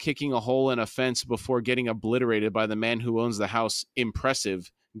to call kicking a hole in a fence before getting obliterated by the man who owns the house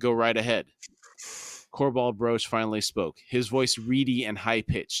impressive, go right ahead. Corbold Broach finally spoke, his voice reedy and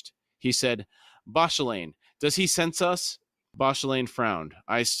high-pitched. He said, Bauchelain, does he sense us? Bauchelain frowned,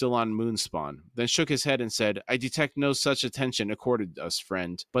 eyes still on Moonspawn, then shook his head and said, I detect no such attention accorded us,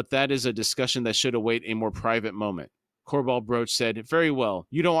 friend, but that is a discussion that should await a more private moment. Corbold Broach said, very well,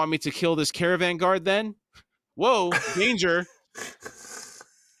 you don't want me to kill this caravan guard then? Whoa, danger!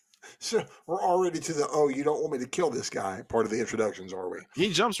 So we're already to the, you don't want me to kill this guy part of the introductions, are we?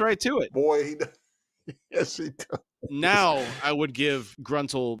 He jumps right to it. Boy, yes, he does. Now I would give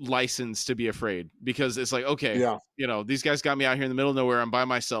Gruntle license to be afraid, because it's like, okay, these guys got me out here in the middle of nowhere. I'm by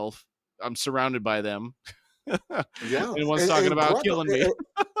myself. I'm surrounded by them. Yeah. And one's talking about Gruntle, killing me.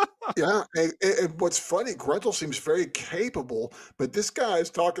 Yeah. And what's funny, Gruntle seems very capable, but this guy is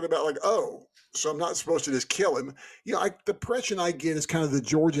talking about like, so I'm not supposed to just kill him. The impression I get is kind of the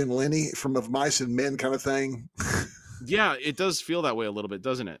George and Lenny from Of Mice and Men kind of thing. Yeah, it does feel that way a little bit,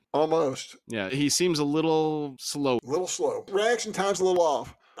 doesn't it? Almost. Yeah, he seems a little slow. Reaction time's a little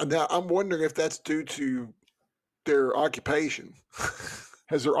off. Now, I'm wondering if that's due to their occupation.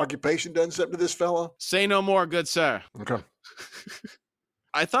 Has their occupation done something to this fella? Say no more, good sir. Okay.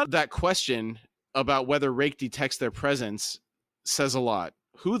 I thought that question about whether Rake detects their presence says a lot.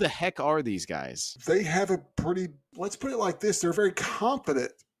 Who the heck are these guys? They have let's put it like this, they're very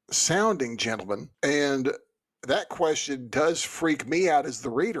confident sounding gentlemen, and that question does freak me out as the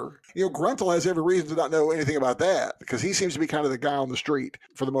reader. Gruntle has every reason to not know anything about that because he seems to be kind of the guy on the street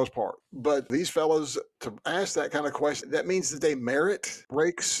for the most part. But these fellows, to ask that kind of question, that means that they merit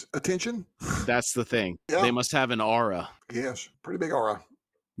Rake's attention. That's the thing. Yeah. They must have an aura. Yes, pretty big aura.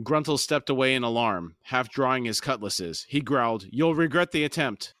 Gruntle stepped away in alarm, half drawing his cutlasses. He growled, "You'll regret the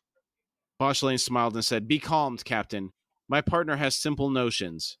attempt." Boshlane smiled and said, "Be calmed, Captain. My partner has simple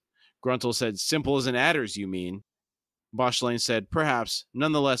notions." Gruntle said, "Simple as an adder's, you mean?" Boshlane said, "Perhaps.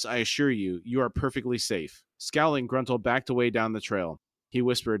 Nonetheless, I assure you, you are perfectly safe." Scowling, Gruntle backed away down the trail. He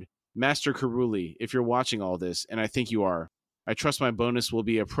whispered, "Master Karuli, if you're watching all this, and I think you are, I trust my bonus will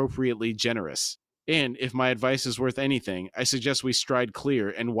be appropriately generous. And if my advice is worth anything, I suggest we stride clear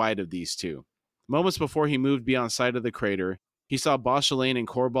and wide of these two." Moments before he moved beyond sight of the crater, he saw Boshlane and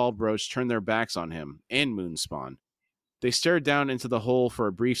Korbal Broach turn their backs on him, and Moonspawn. They stared down into the hole for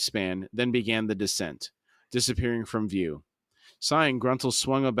a brief span, then began the descent, disappearing from view. Sighing, Gruntle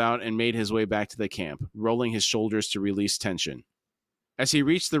swung about and made his way back to the camp, rolling his shoulders to release tension. As he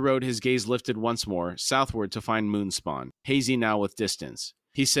reached the road, his gaze lifted once more, southward to find Moonspawn, hazy now with distance.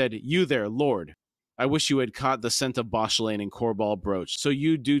 He said, "You there, Lord. I wish you had caught the scent of Boshlane and Korbal Broach, so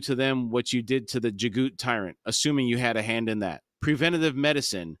you'd do to them what you did to the Jagoot tyrant, assuming you had a hand in that. Preventative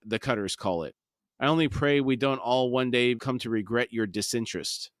medicine, the cutters call it. I only pray we don't all one day come to regret your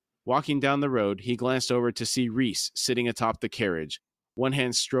disinterest." Walking down the road, he glanced over to see Reese sitting atop the carriage, one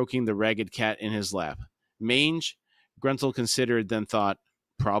hand stroking the ragged cat in his lap. Mange? Gruntle considered, then thought,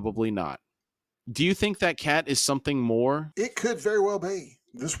 probably not. Do you think that cat is something more? It could very well be.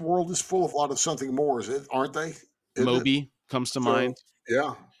 This world is full of a lot of something more, aren't they? Moby comes to mind.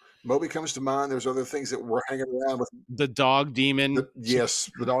 Yeah. Moby comes to mind. There's other things that we're hanging around with. The dog demon. Yes,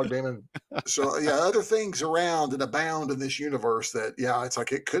 the dog demon. So, yeah, other things around and abound in this universe that, yeah, it's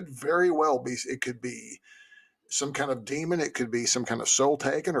like it could very well be. It could be some kind of demon. It could be some kind of soul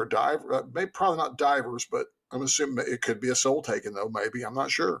taken or diver. Maybe probably not divers, but I'm assuming it could be a soul taken, though, maybe. I'm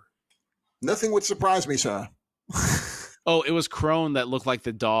not sure. Nothing would surprise me, sir. Oh, it was Crone that looked like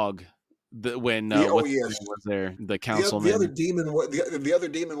the dog. When yes, was there the councilman? The other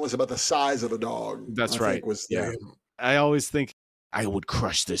demon was about the size of a dog. That's right. I always think I would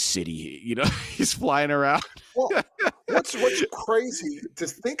crush this city. He's flying around. Well, what's crazy to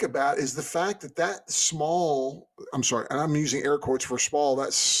think about is the fact that small. I'm sorry, and I'm using air quotes for small.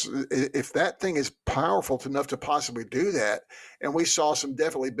 That's if that thing is powerful enough to possibly do that. And we saw some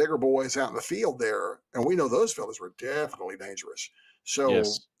definitely bigger boys out in the field there, and we know those fellas were definitely dangerous. So.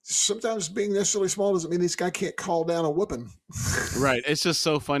 Yes. Sometimes being necessarily small doesn't mean this guy can't call down a whooping. Right. It's just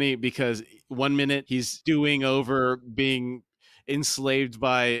so funny because 1 minute he's stewing over being enslaved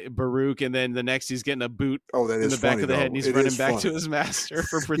by Baruch, and then the next he's getting a boot in the back of the head, and he's running back to his master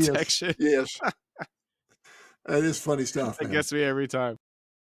for protection. Yes. That is funny stuff. That gets me every time.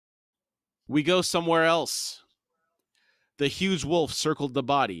 We go somewhere else. The huge wolf circled the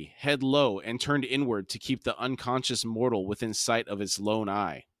body, head low, and turned inward to keep the unconscious mortal within sight of its lone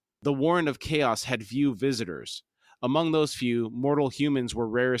eye. The Warren of Chaos had few visitors. Among those few, mortal humans were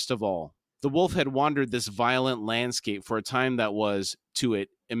rarest of all. The wolf had wandered this violent landscape for a time that was, to it,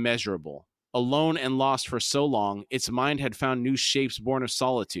 immeasurable. Alone and lost for so long, its mind had found new shapes born of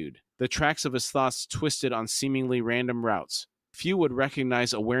solitude. The tracks of its thoughts twisted on seemingly random routes. Few would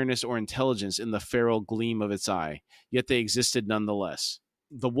recognize awareness or intelligence in the feral gleam of its eye, yet they existed nonetheless.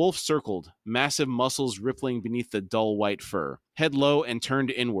 The wolf circled, massive muscles rippling beneath the dull white fur. Head low and turned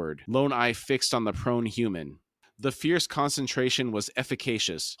inward, lone eye fixed on the prone human. The fierce concentration was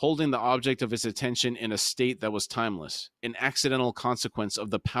efficacious, holding the object of its attention in a state that was timeless, an accidental consequence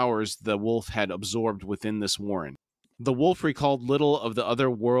of the powers the wolf had absorbed within this warren. The wolf recalled little of the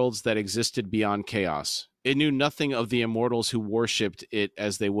other worlds that existed beyond chaos. It knew nothing of the immortals who worshipped it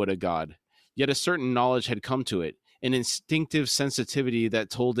as they would a god. Yet a certain knowledge had come to it, an instinctive sensitivity that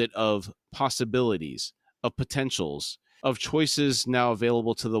told it of possibilities, of potentials, of choices now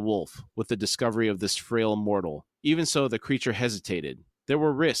available to the wolf with the discovery of this frail mortal. Even so, the creature hesitated. There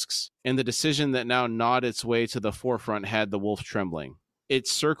were risks, and the decision that now gnawed its way to the forefront had the wolf trembling.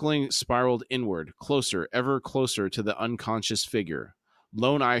 Its circling spiraled inward, closer, ever closer to the unconscious figure,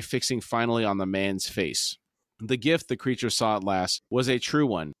 lone eye fixing finally on the man's face. The gift, the creature saw at last, was a true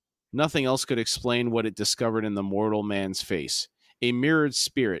one. Nothing else could explain what it discovered in the mortal man's face. A mirrored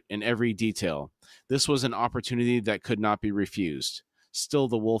spirit in every detail. This was an opportunity that could not be refused. Still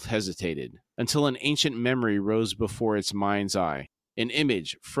the wolf hesitated, until an ancient memory rose before its mind's eye. An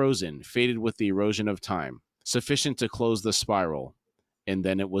image, frozen, faded with the erosion of time, sufficient to close the spiral. And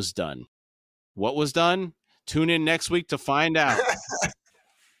then it was done. What was done? Tune in next week to find out.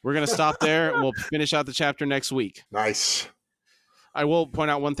 We're going to stop there, and we'll finish out the chapter next week. Nice. I will point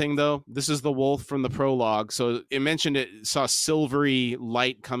out one thing, though. This is the wolf from the prologue. So it mentioned it saw silvery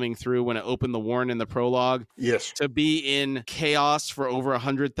light coming through when it opened the warren in the prologue. Yes. To be in chaos for over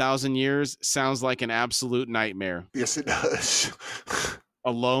 100,000 years sounds like an absolute nightmare. Yes, it does.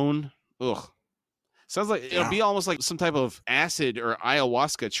 Alone? Ugh. Sounds like it'll be almost like some type of acid or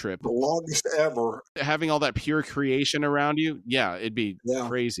ayahuasca trip. The longest ever. Having all that pure creation around you, yeah, it'd be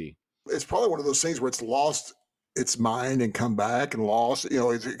crazy. It's probably one of those things where it's lost its mind and come back and lost,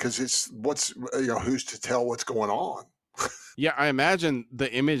 because it's who's to tell what's going on. Yeah, I imagine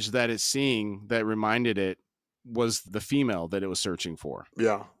the image that it's seeing that reminded it was the female that it was searching for.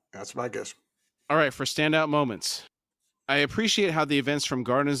 Yeah, that's my guess. All right, for standout moments. I appreciate how the events from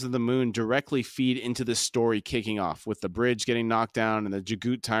Gardens of the Moon directly feed into this story kicking off with the bridge getting knocked down and the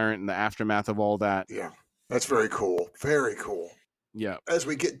Jagut tyrant and the aftermath of all that. Yeah, that's very cool. Very cool. Yeah. As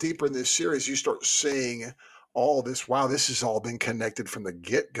we get deeper in this series, you start seeing all this. Wow, this has all been connected from the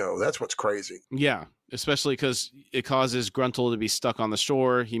get-go. That's what's crazy. Yeah, especially because it causes Gruntle to be stuck on the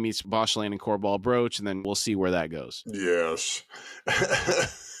shore. He meets Boschlane and Corball Broach, and then we'll see where that goes. Yes.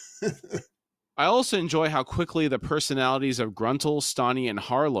 I also enjoy how quickly the personalities of Gruntle, Stani, and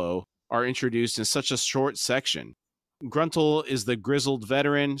Harlow are introduced in such a short section. Gruntle is the grizzled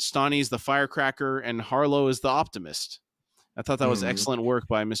veteran, Stani's the firecracker, and Harlow is the optimist. I thought that was excellent work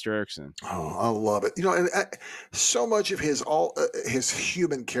by Mr. Erikson. Oh, I love it. And so much of his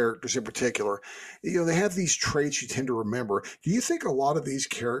human characters in particular, they have these traits you tend to remember. Do you think a lot of these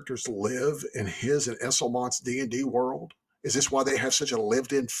characters live in his and Esselmont's D&D world? Is this why they have such a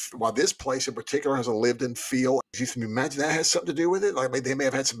lived-in, why this place in particular has a lived-in feel? Do you imagine that has something to do with it? Like they may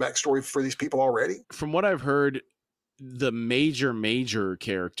have had some backstory for these people already? From what I've heard, the major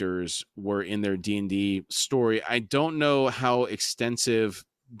characters were in their D&D story. I don't know how extensive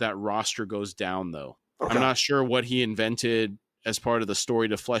that roster goes down, though. Okay. I'm not sure what he invented as part of the story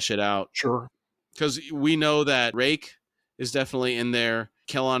to flesh it out. Sure. Because we know that Rake is definitely in there.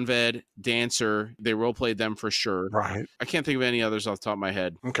 Kellanved, Dancer, they role-played them for sure. Right. I can't think of any others off the top of my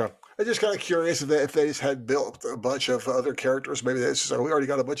head. Okay. I'm just kind of curious if they just had built a bunch of other characters. Maybe we already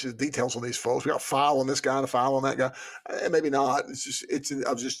got a bunch of details on these folks. We got a file on this guy and a file on that guy. Maybe not. I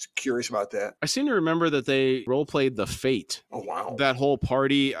was just curious about that. I seem to remember that they role-played the Fate. Oh, wow. That whole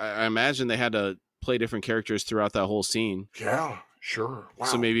party, I imagine they had to play different characters throughout that whole scene. Yeah, sure. Wow.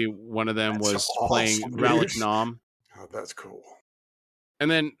 So maybe one of them was playing Ralik Nam. Oh, that's cool. And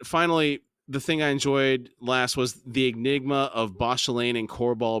then finally, the thing I enjoyed last was the enigma of Boschlane and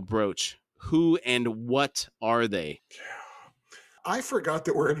Corball Broach. Who and what are they? Yeah. I forgot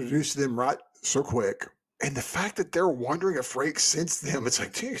that we're introduced to them right so quick. And the fact that they're wondering if Rake sensed them, it's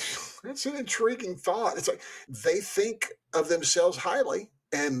like, geez, that's an intriguing thought. It's like they think of themselves highly,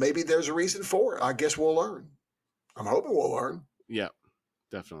 and maybe there's a reason for it. I guess we'll learn. I'm hoping we'll learn. Yeah,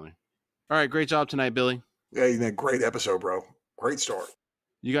 definitely. All right, great job tonight, Billy. Yeah, great episode, bro. Great start.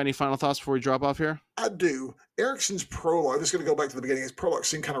 You got any final thoughts before we drop off here? I do. Erikson's prologue, this is going to go back to the beginning. His prologue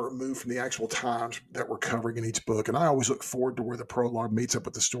seemed kind of removed from the actual times that we're covering in each book. And I always look forward to where the prologue meets up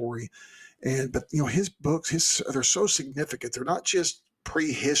with the story. But his books, they're so significant. They're not just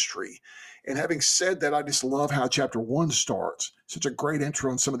prehistory. And having said that, I just love how chapter 1 starts. Such a great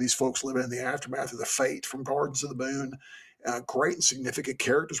intro on some of these folks living in the aftermath of the fate from Gardens of the Moon. Great and significant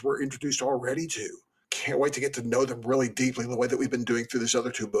characters we're introduced already to. Can't wait to get to know them really deeply in the way that we've been doing through these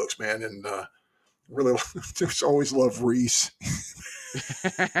other 2 books, man. And really, just always love Reese.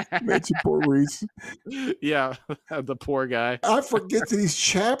 Mention poor Reese. Yeah, the poor guy. I forget that he's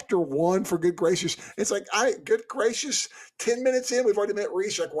chapter 1 for good gracious. It's like, good gracious, 10 minutes in, we've already met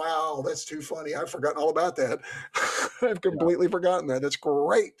Reese. Like, wow, that's too funny. I've forgotten all about that. I've completely forgotten that. That's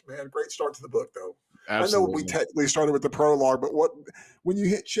great, man. Great start to the book, though. Absolutely. I know we technically started with the prologue, but when you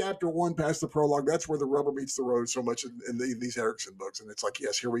hit chapter 1 past the prologue, that's where the rubber meets the road so much in these Erikson books. And it's like,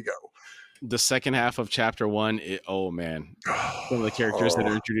 yes, here we go. The second half of chapter 1, oh man, some of the characters that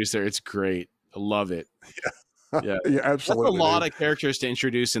are introduced there, it's great. I love it. Yeah, absolutely. That's a lot of characters to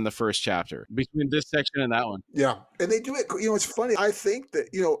introduce in the first chapter between this section and that one. Yeah, and they do it. It's funny. I think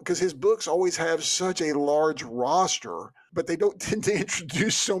that because his books always have such a large roster, but they don't tend to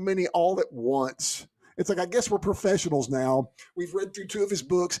introduce so many all at once. It's like, I guess we're professionals now. We've read through 2 of his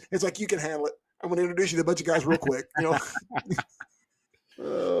books. It's like, you can handle it. I'm going to introduce you to a bunch of guys real quick.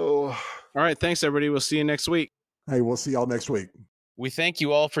 Oh. All right. Thanks, everybody. We'll see you next week. Hey, we'll see y'all next week. We thank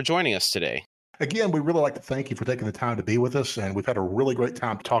you all for joining us today. Again, we really like to thank you for taking the time to be with us, and we've had a really great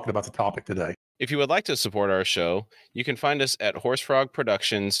time talking about the topic today. If you would like to support our show, you can find us at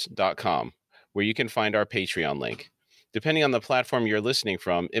horsefrogproductions.com, where you can find our Patreon link. Depending on the platform you're listening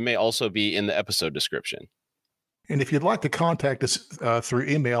from, it may also be in the episode description. And if you'd like to contact us through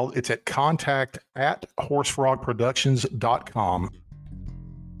email, it's at contact@horsefrogproductions.com.